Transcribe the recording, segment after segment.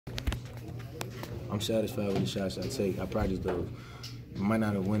I'm satisfied with the shots I take. I practice those. I might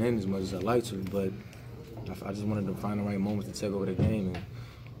not have went in as much as I'd like to, but I just wanted to find the right moments to take over the game,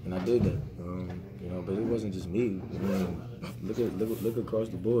 and I did that. You know, but it wasn't just me. I mean, look across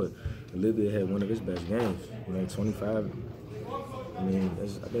the board. Olivia had one of his best games. You know, 25. I mean, I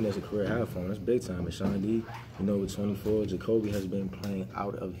think that's a career high for him. That's big time. And Sean D, you know, with 24, Jacoby has been playing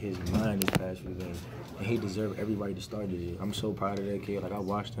out of his mind these past few games, and he deserved every right to start this year. I'm so proud of that kid. Like, I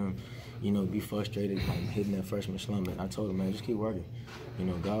watched him, you know, be frustrated, hitting that freshman slump, and I told him, man, just keep working. You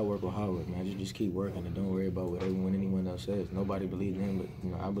know, God work with hard work, man. Just keep working and don't worry about what anyone else says. Nobody believed in him, but, you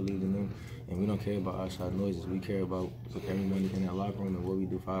know, I believed in him, and we don't care about outside noises. We care about everyone in that locker room and what we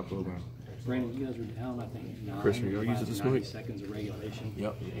do for our program. Brandon, you guys were down, I think, 9 90 seconds of regulation.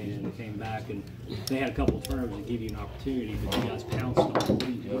 Yep. And came back, and they had a couple of turnovers to give you an opportunity, but you guys pounced on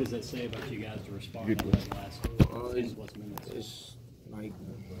it. What does that say about you guys to respond to that last minutes? It's like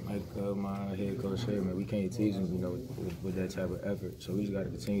my head coach said, man, we can't tease them, you know, with that type of effort. So we just got to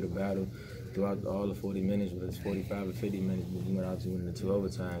continue to battle throughout all the 40 minutes, whether it's 45 or 50 minutes. We might obviously win the 2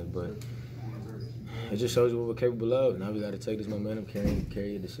 overtimes, but it just shows you what we're capable of. Now we got to take this momentum,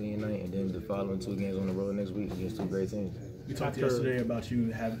 carry it to senior night, and then the following 2 games on the road next week against 2 great teams. We talked yesterday about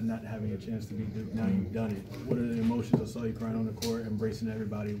you not having a chance to beat Duke. Now you've done it. What are the emotions? I saw you crying on the court, embracing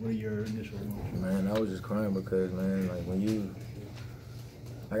everybody. What are your initial emotions? Man, I was just crying because, man, like when you,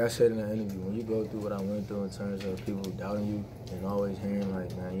 like I said in the interview, when you go through what I went through in terms of people doubting you and always hearing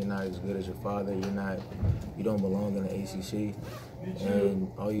like, man, you're not as good as your father, you don't belong in the ACC,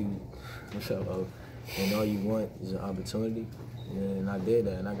 and all you want is an opportunity, and I did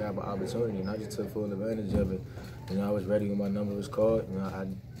that, and I got my opportunity, and I just took full advantage of it. You know, I was ready when my number was called.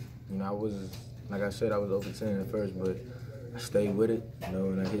 I was, like I said, I was over 10 at first, but I stayed with it, you know,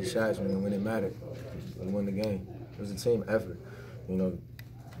 and I hit shots when it mattered. We won the game. It was a team effort. You know,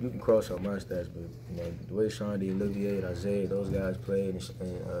 you can cross out my stats, but you know the way Sean D, Olivier, and Isaiah, those guys played,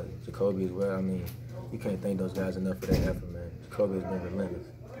 and Jacoby as well. I mean, you can't thank those guys enough for that effort, man. Jacoby has been relentless.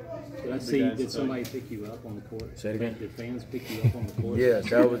 Did somebody pick you up on the court? Say it again? Did fans pick you up on the court? Yeah,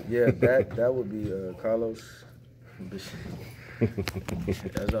 that would be Carlos.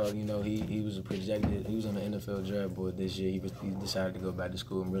 That's all. You know, he was a projected. He was on the NFL draft board this year. He decided to go back to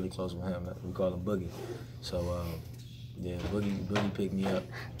school. I'm really close with him. We call him Boogie. So yeah, Boogie picked me up.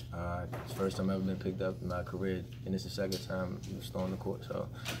 It's the first time I've ever been picked up in my career, and it's the second time he was still on the court. So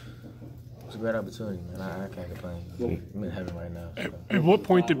it's a great opportunity, man. I can't complain. I'm in heaven right now. So. At what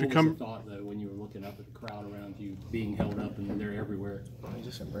point did it become? What was the thought, though, when you were looking up at the crowd around you, being held up, and they're everywhere? I mean,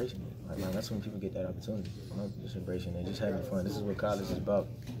 just embracing it. Like, that's when people get that opportunity. You know, just embracing it, just having fun. This is what college is about.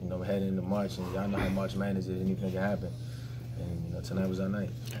 You know, heading into March, and y'all know how March Madness is. Anything can happen. And you know, tonight was our night.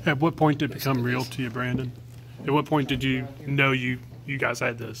 At what point did it become real to you, Brandon? At what point did you know you guys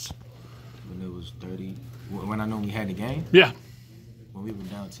had this? When it was 30. When I know we had the game. Yeah. When we were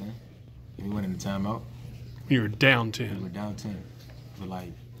down 10. We went in the timeout. You were down 10. We were down 10. But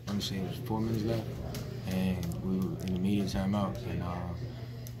like, let me say it was 4 minutes left, and we were in the immediate timeout.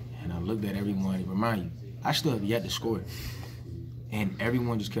 And I looked at everyone. Remind you, I still have yet to score, and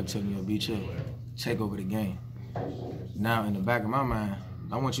everyone just kept telling me, "Yo, be chill, take over the game." Now, in the back of my mind,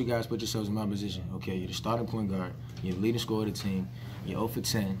 I want you guys to put yourselves in my position. Okay, you're the starting point guard, you're the leading scorer of the team, you're 0 for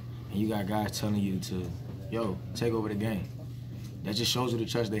 10, and you got guys telling you to, "Yo, take over the game." That just shows you the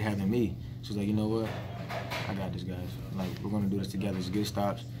trust they have in me. So it's like, you know what? I got this, guys. Like, we're gonna do this together. Let's get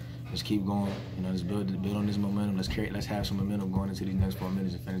stops. Let's keep going. You know, let's build on this momentum. Let's have some momentum going into these next 4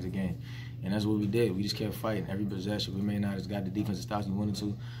 minutes and finish the game. And that's what we did. We just kept fighting every possession. We may not have got the defensive stops we wanted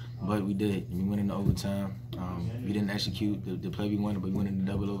to, but we did. And we went into overtime. We didn't execute the play we wanted, but we went into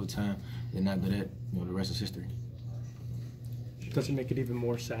double overtime. And after that, you know, the rest is history. Does it make it even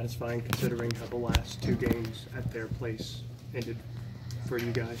more satisfying considering how the last 2 games at their place ended for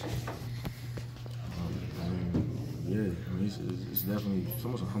you guys? Yeah, I mean, it's definitely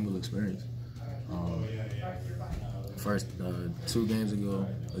almost a humble experience. First, 2 games ago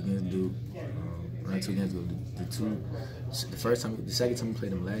against Duke, not 2 games ago, the second time we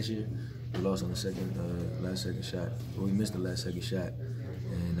played them last year, we lost on the last second shot. Well, we missed the last second shot,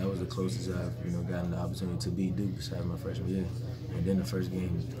 and that was the closest I've gotten the opportunity to beat Duke besides my freshman year. And then the first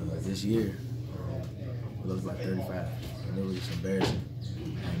game this year, we lost by 35, and it was just embarrassing.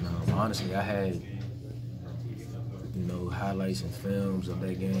 And honestly, I had highlights and films of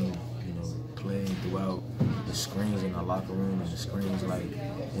that game, playing throughout the screens in our locker room and the screens like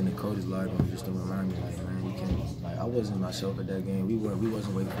in the coach's locker room, just to remind me, like, man, you can't. Like, I wasn't myself at that game. We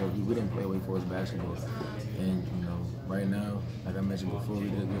wasn't Wake Forest. We didn't play Wake Forest basketball. And right now, like I mentioned before, we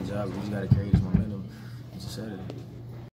did a good job. We just got to carry this momentum into Saturday.